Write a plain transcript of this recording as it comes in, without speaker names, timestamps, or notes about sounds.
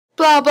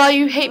Blah blah,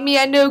 you hate me,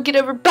 I know, get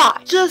over,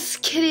 bye.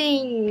 Just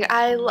kidding,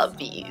 I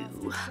love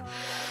you.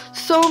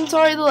 So I'm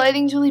sorry, the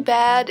lighting's really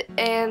bad,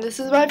 and this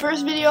is my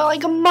first video in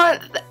like a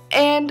month,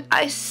 and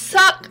I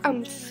suck,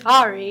 I'm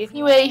sorry.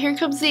 Anyway, here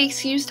comes the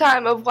excuse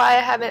time of why I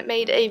haven't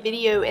made a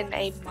video in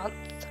a month.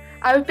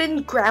 I've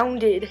been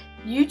grounded.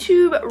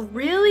 YouTube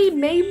really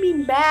made me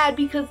mad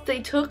because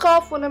they took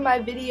off one of my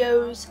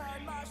videos,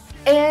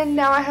 and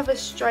now I have a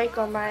strike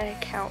on my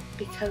account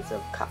because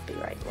of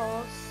copyright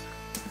laws.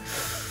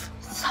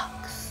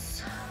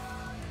 Sucks.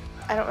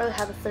 I don't really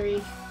have a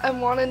 3. I'm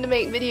wanting to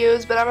make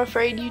videos, but I'm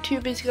afraid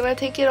YouTube is gonna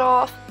take it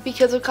off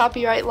because of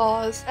copyright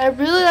laws. I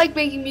really like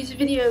making music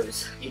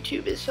videos.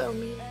 YouTube is so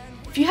mean.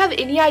 If you have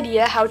any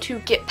idea how to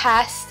get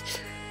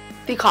past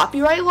the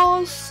copyright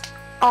laws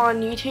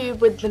on YouTube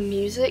with the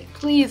music,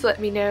 please let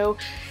me know.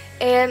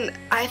 And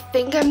I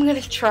think I'm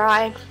gonna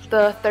try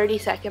the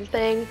 30-second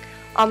thing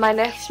on my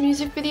next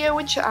music video,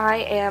 which I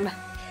am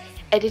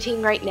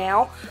editing right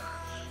now.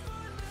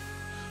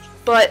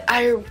 But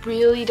I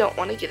really don't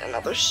want to get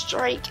another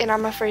strike, and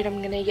I'm afraid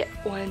I'm gonna get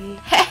one.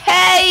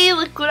 Hey,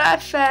 look what I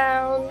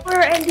found!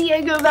 We're in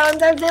Diego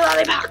Valentine's Day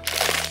lollipop.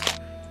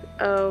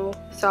 Oh,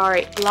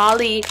 sorry,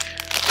 lolly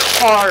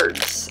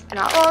cards,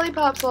 not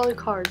lollipops, lolly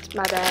cards.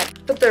 My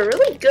bad. But they're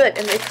really good,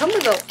 and they come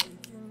with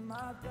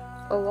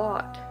a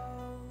lot.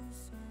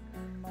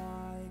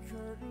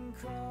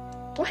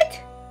 What?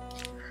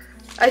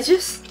 I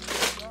just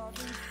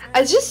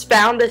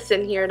found this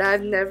in here, and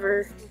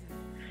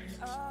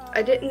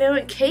I didn't know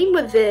it came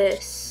with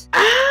this.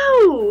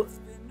 Ow!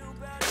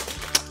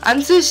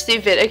 I'm so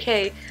stupid.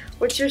 Okay,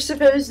 what you're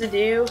supposed to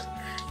do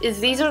is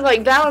these are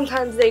like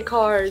Valentine's Day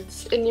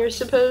cards, and you're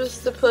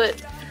supposed to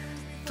put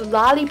the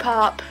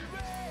lollipop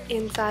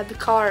inside the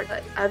card.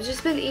 But I've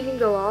just been eating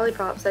the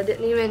lollipops. I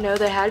didn't even know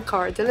they had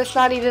cards, and it's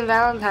not even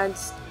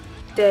Valentine's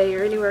Day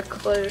or anywhere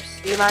close.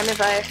 Do you mind if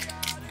I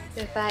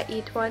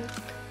eat one?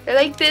 They're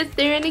like this.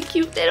 They're in a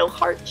cute little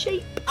heart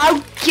shape.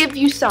 I'll give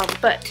you some,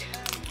 but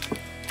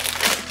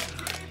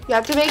you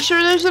have to make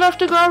sure there's enough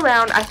to go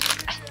around. I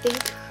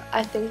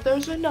think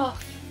there's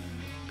enough,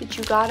 but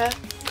you gotta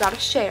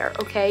share,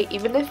 okay?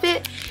 Even if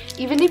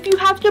you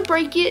have to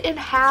break it in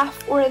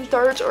half or in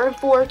thirds or in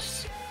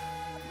fourths,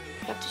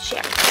 you have to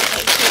share.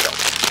 Okay, here you go.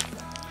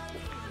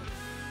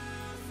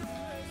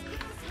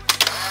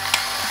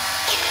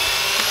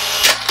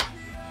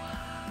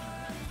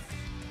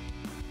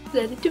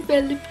 Let it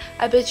develop.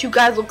 I bet you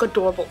guys look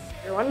adorable.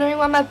 You're wondering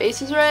why my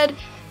face is red?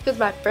 Because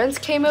my friends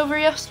came over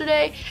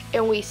yesterday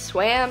and we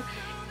swam,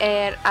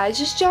 and I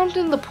just jumped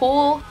in the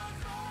pool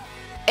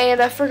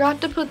and I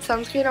forgot to put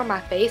sunscreen on my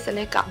face, and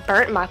it got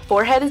burnt. My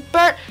forehead is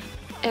burnt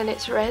and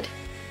it's red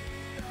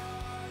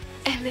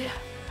and it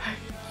hurts.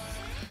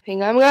 I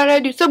think I'm gonna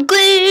do some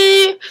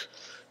Glee.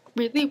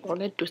 Really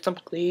wanna do some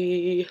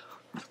Glee.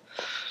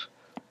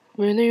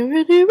 Really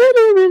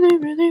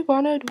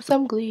wanna do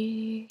some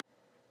Glee.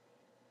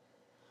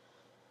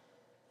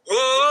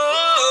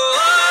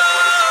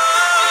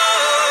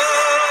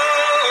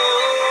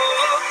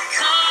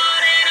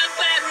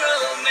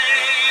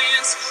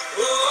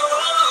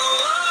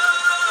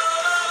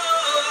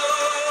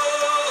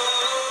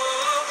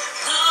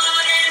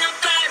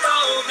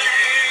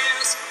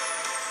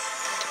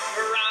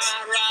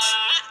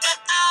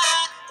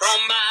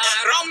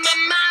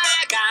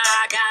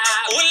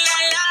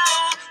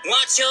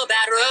 What's your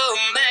bad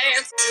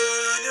romance?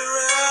 Turn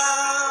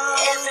around.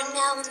 Every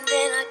now and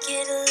then I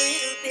get a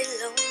little bit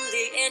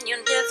lonely and you're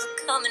never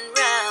coming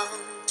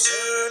round.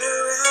 Turn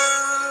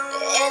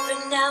around. Every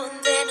now and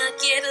then I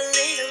get a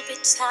little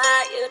bit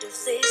tired of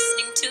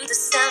listening to the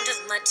sound of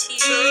my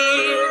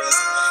tears.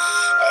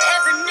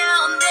 Every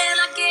now and then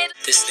I get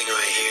this thing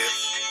right here.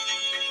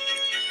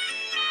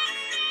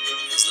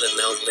 Just letting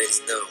all the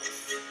ladies know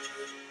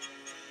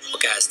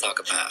what guys talk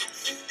about.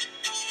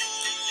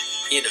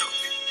 You know,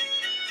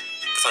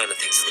 finer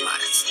things in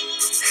life.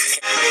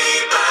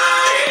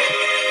 Everybody,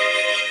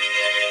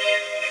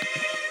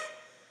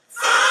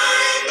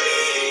 find me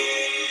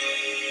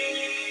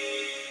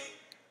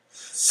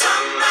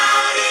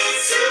somebody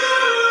to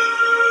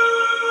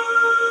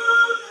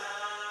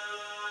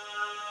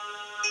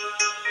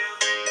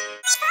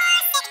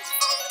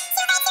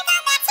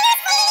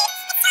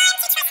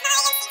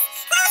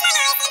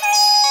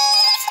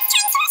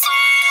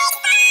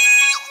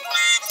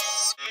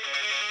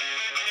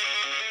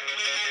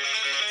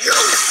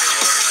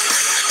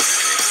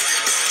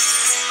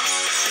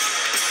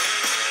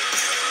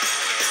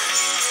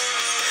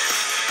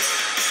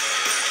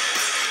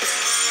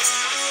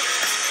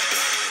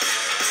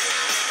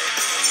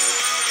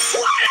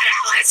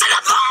to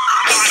the bar!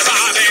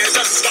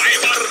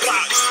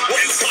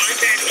 With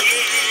pointed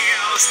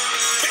heels.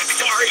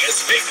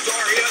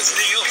 Victorious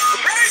Neil.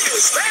 Hey, you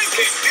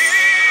spanking me!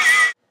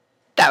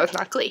 That was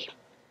not Glee.